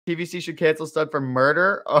TVC should cancel stud for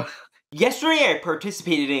murder? Oh. Yesterday I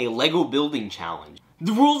participated in a Lego building challenge.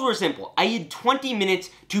 The rules were simple. I had 20 minutes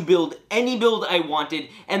to build any build I wanted,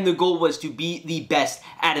 and the goal was to be the best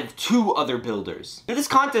out of 2 other builders. Now, this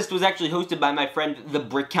contest was actually hosted by my friend, the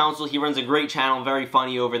Brick Council. He runs a great channel, very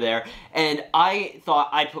funny over there, and I thought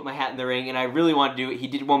I'd put my hat in the ring, and I really wanted to do it. He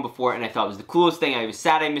did one before, and I thought it was the coolest thing. I was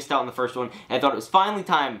sad I missed out on the first one, and I thought it was finally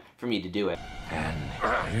time for me to do it. And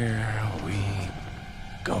here we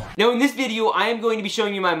go. Now in this video, I am going to be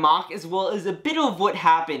showing you my mock as well as a bit of what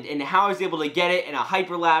happened and how I was able to get it in a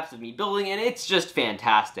hyperlapse of me building, and it's just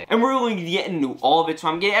fantastic. And we're going to get into all of it, so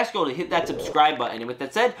I'm going to ask you all to hit that subscribe button, and with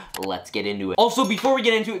that said, let's get into it. Also, before we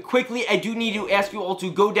get into it quickly, I do need to ask you all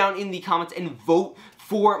to go down in the comments and vote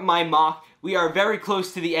for my mock. We are very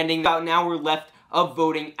close to the ending, about an hour left of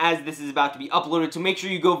voting as this is about to be uploaded, so make sure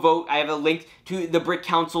you go vote. I have a link to the Brick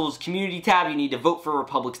Council's community tab. You need to vote for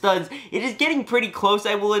Republic Studs. It is getting pretty close,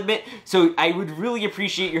 I will admit, so I would really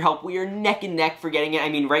appreciate your help. We are neck and neck for getting it. I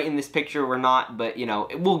mean, right in this picture we're not, but you know,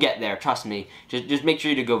 we'll get there, trust me. Just make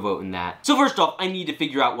sure to go vote in that. So first off, I need to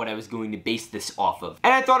figure out what I was going to base this off of,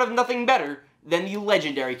 and I thought of nothing better than the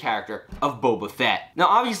legendary character of Boba Fett. Now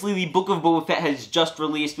obviously the Book of Boba Fett has just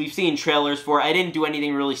released. We've seen trailers for it. I didn't do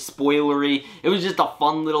anything really spoilery. It was just a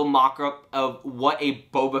fun little mock-up of what a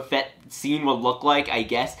Boba Fett scene would look like, I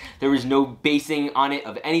guess. There was no basing on it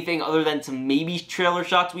of anything other than some maybe trailer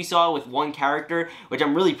shots we saw with one character, which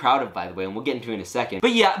I'm really proud of, by the way, and we'll get into in a second.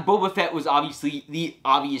 But yeah, Boba Fett was obviously the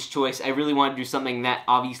obvious choice. I really wanted to do something that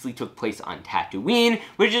obviously took place on Tatooine,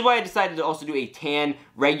 which is why I decided to also do a tan,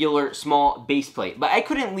 regular, small base plate. But I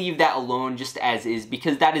couldn't leave that alone just as is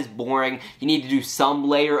because that is boring. You need to do some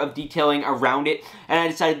layer of detailing around it, and I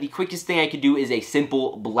decided the quickest thing I could do is a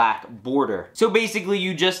simple black border. So basically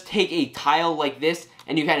you just take a tile like this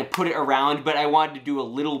and you kind of put it around, but I wanted to do a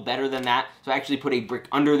little better than that, so I actually put a brick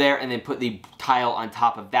under there and then put the tile on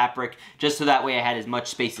top of that brick, just so that way I had as much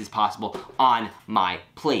space as possible on my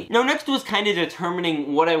plate. Now next was kind of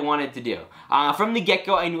determining what I wanted to do. From the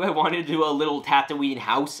get-go, I knew I wanted to do a little Tatooine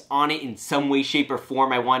house on it in some way, shape, or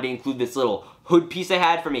form. I wanted to include this little hood piece I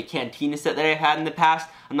had from a cantina set that I had in the past.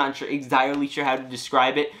 I'm not entirely sure how to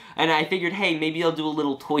describe it, and I figured, hey, maybe I'll do a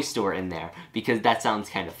little toy store in there, because that sounds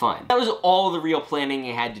kind of fun. That was all the real planning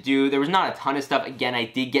I had to do. There was not a ton of stuff. Again, I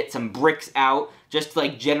did get some bricks out, just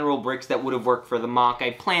like general bricks that would have worked for the mock.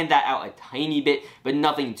 I planned that out a tiny bit, but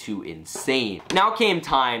nothing too insane. Now came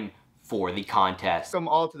time for the contest. Welcome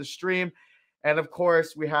all to the stream, and of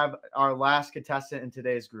course, we have our last contestant in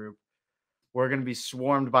today's group. We're going to be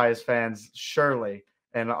swarmed by his fans, surely,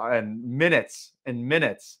 and minutes and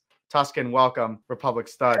minutes. Tuscan, welcome, Republic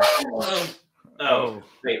Stud. Oh,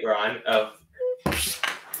 wait, we're on. Oh.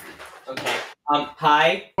 Okay.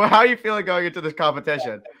 Hi. Well, how are you feeling going into this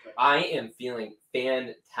competition? I am feeling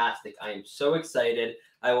fantastic. I am so excited.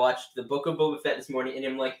 I watched the Book of Boba Fett this morning, and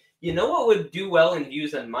I'm like, you know what would do well in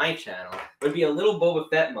views on my channel? Would be a little Boba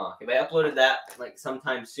Fett mock if I uploaded that like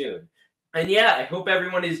sometime soon. And yeah, I hope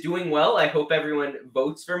everyone is doing well. I hope everyone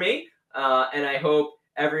votes for me, and I hope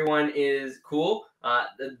everyone is cool.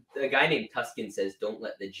 The guy named Tuscan says, "Don't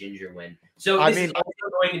let the ginger win." So this is also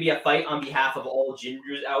going to be a fight on behalf of all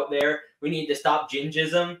gingers out there. We need to stop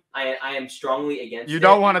gingism. I am strongly against it. You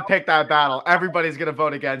don't want to pick that battle. Everybody's going to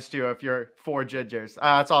vote against you if you're for gingers.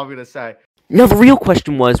 That's all I'm going to say. Now, the real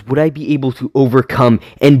question was, would I be able to overcome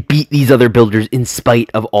and beat these other builders in spite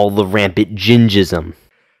of all the rampant gingism?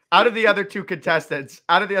 Out of the other two contestants,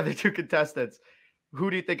 who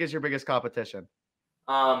do you think is your biggest competition?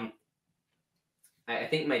 I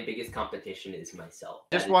think my biggest competition is myself.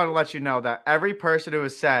 Just want to let you know that every person who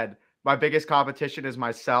has said my biggest competition is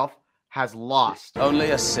myself has lost.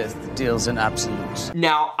 Only a Sith deals in absolutes.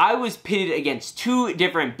 Now, I was pitted against 2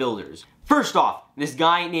 different builders. First off, this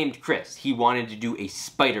guy named Chris, he wanted to do a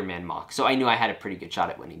Spider-Man mock, so I knew I had a pretty good shot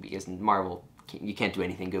at winning because Marvel, you can't do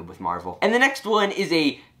anything good with Marvel. And the next one is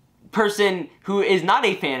a person who is not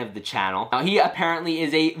a fan of the channel. Now, he apparently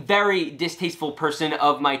is a very distasteful person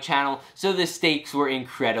of my channel, so the stakes were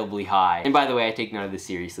incredibly high. And by the way, I take none of this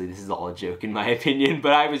seriously. This is all a joke in my opinion,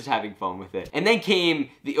 but I was having fun with it. And then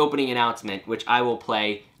came the opening announcement, which I will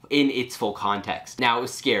play in its full context. Now, it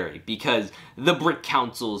was scary because the Brick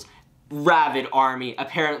Council's rabid army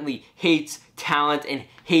apparently hates talent and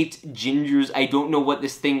hates gingers. I don't know what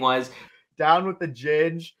this thing was. Down with the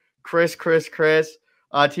ginge. Chris.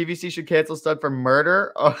 TVC should cancel stud for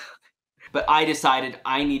murder. Oh. But I decided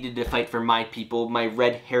I needed to fight for my people, my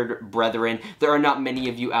red-haired brethren. There are not many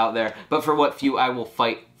of you out there, but for what few I will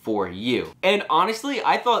fight for you. And honestly,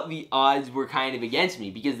 I thought the odds were kind of against me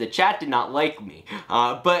because the chat did not like me.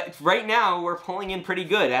 But right now, we're pulling in pretty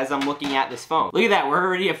good as I'm looking at this phone. Look at that, we're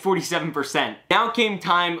already at 47%. Now came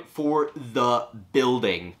time for the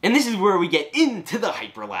building. And this is where we get into the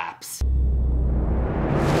hyperlapse.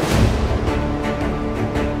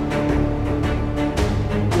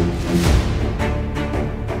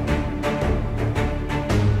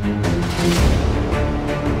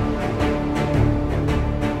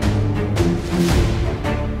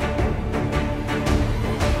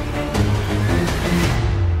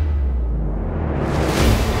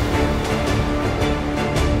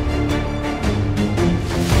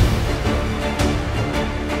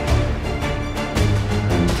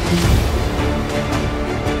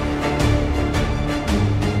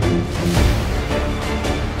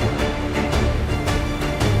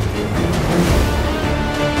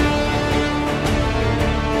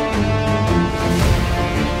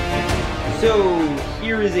 So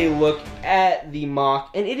here is a look at the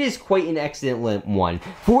mock, and it is quite an excellent one.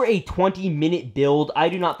 For a 20-minute build, I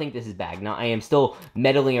do not think this is bad. Now, I am still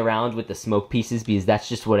meddling around with the smoke pieces because that's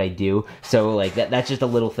just what I do. So, like, that's just a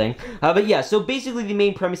little thing. But yeah, so basically the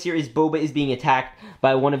main premise here is Boba is being attacked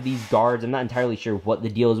by one of these guards. I'm not entirely sure what the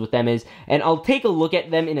deal is with them is, and I'll take a look at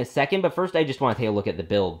them in a second, but first I just want to take a look at the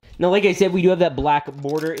build. Now, like I said, we do have that black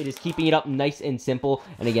border. It is keeping it up nice and simple,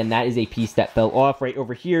 and again, that is a piece that fell off right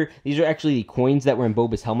over here. These are actually the coins that were in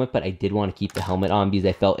Boba's helmet, but I did want to keep the helmet on because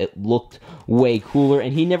I felt it looked way cooler,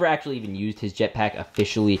 and he never actually even used his jetpack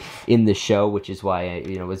officially in the show, which is why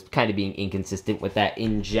I, was kind of being inconsistent with that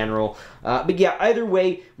in general. But yeah, either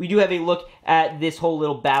way, we do have a look at this whole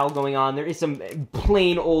little battle going on. There is some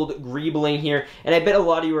plain old greebling here, and I bet a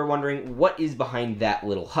lot of you are wondering what is behind that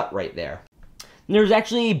little hut right there. And there's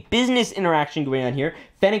actually a business interaction going on here.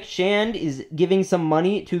 Fennec Shand is giving some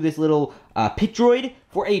money to this little pit droid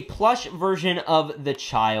for a plush version of the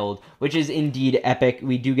child, which is indeed epic.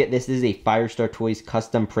 We do get this. This is a Firestar Toys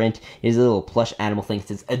custom print. It is a little plush animal thing.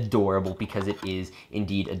 It's adorable because it is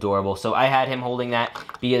indeed adorable. So I had him holding that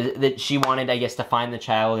because she wanted, I guess, to find the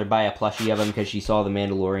child or buy a plushie of him because she saw the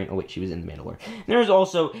Mandalorian. Oh, wait, she was in the Mandalorian. And there's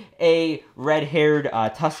also a red-haired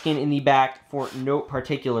Tusken in the back for no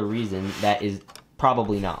particular reason that is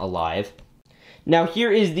probably not alive. Now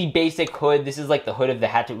here is the basic hood. This is like the hood of the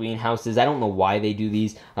Tatooine houses. I don't know why they do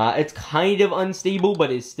these. It's kind of unstable,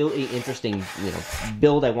 but it's still an interesting,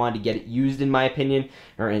 build. I wanted to get it used in my opinion,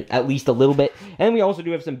 or at least a little bit. And we also do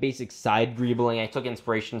have some basic side greebling. I took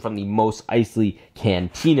inspiration from the Mos Eisley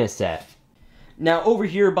Cantina set. Now, over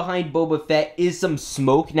here behind Boba Fett is some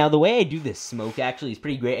smoke. Now, the way I do this smoke actually is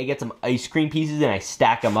pretty great. I get some ice cream pieces and I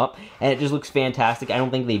stack them up, and it just looks fantastic. I don't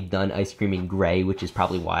think they've done ice cream in gray, which is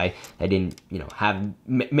probably why I didn't, have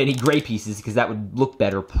many gray pieces, because that would look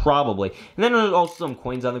better, probably. And then there's also some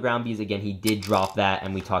coins on the ground, because, again, he did drop that,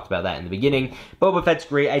 and we talked about that in the beginning. Boba Fett's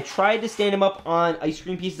great. I tried to stand him up on ice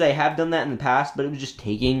cream pieces. I have done that in the past, but it was just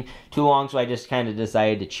taking too long, so I just kind of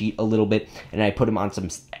decided to cheat a little bit, and I put him on some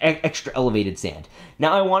extra elevated sand.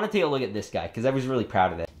 Now, I want to take a look at this guy, because I was really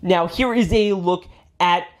proud of it. Now, here is a look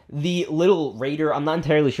at the little raider. I'm not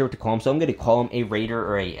entirely sure what to call him, so I'm going to call him a raider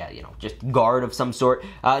or a, just guard of some sort.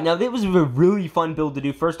 Now, that was a really fun build to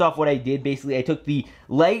do. First off, what I did, basically, I took the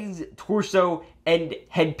legs, torso, and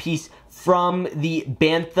headpiece from the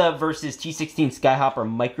Bantha versus T-16 Skyhopper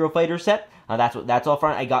Microfighter set. That's all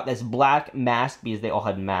front. I got this black mask because they all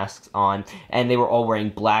had masks on, and they were all wearing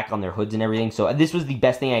black on their hoods and everything. So this was the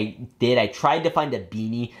best thing I did. I tried to find a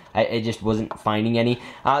beanie. I just wasn't finding any.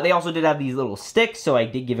 They also did have these little sticks, so I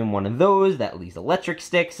did give him one of those, these electric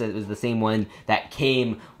sticks. It was the same one that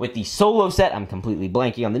came with the Solo set. I'm completely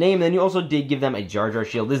blanking on the name. And then you also did give them a Jar Jar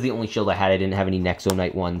shield. This is the only shield I had. I didn't have any Nexo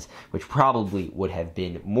Knight ones, which probably would have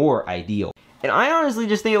been more ideal. And I honestly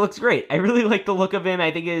just think it looks great. I really like the look of him.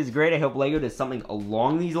 I think it is great. I hope LEGO does something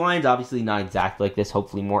along these lines. Obviously not exactly like this,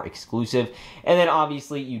 hopefully more exclusive. And then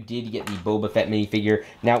obviously you did get the Boba Fett minifigure.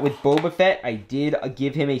 Now with Boba Fett, I did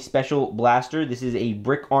give him a special blaster. This is a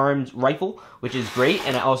brick armed rifle, which is great.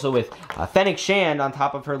 And also with Fennec Shand on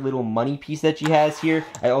top of her little money piece that she has here,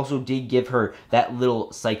 I also did give her that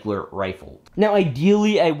little cycler rifle. Now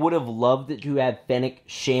ideally, I would have loved to have Fennec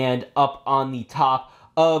Shand up on the top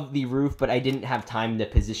of the roof, but I didn't have time to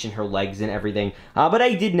position her legs and everything. But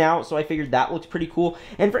I did now, so I figured that looked pretty cool.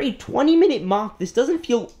 And for a 20-minute mock, this doesn't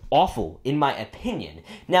feel awful, in my opinion.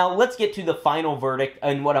 Now, let's get to the final verdict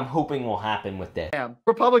and what I'm hoping will happen with this.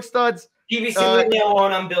 Republic Studs. PVC, leave me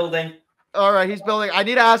alone, I'm building. All right, he's building. I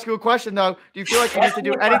need to ask you a question, though. Do you feel like you need to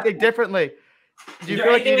do anything differently? Do you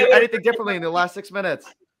feel like you need to do anything differently in the last 6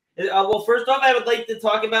 minutes? Well, first off, I would like to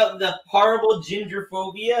talk about the horrible ginger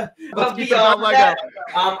phobia. Let's But keep it beyond about that,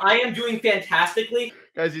 I am doing fantastically.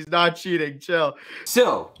 Guys, he's not cheating. Chill.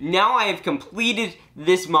 So, now I have completed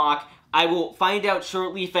this mock. I will find out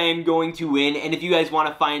shortly if I am going to win, and if you guys want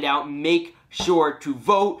to find out, make sure to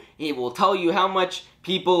vote. It will tell you how much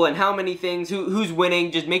people and how many things, who's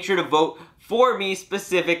winning. Just make sure to vote for me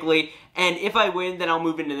specifically, and if I win, then I'll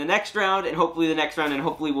move into the next round, and hopefully the next round, and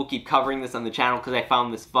hopefully we'll keep covering this on the channel because I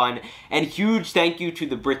found this fun. And huge thank you to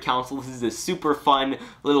the Brick Council. This is a super fun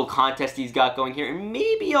little contest he's got going here, and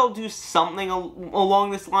maybe I'll do something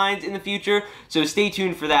along this lines in the future, so stay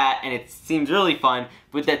tuned for that, and it seems really fun.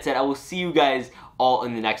 With that said, I will see you guys all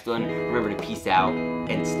in the next one. Remember to peace out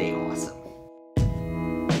and stay awesome.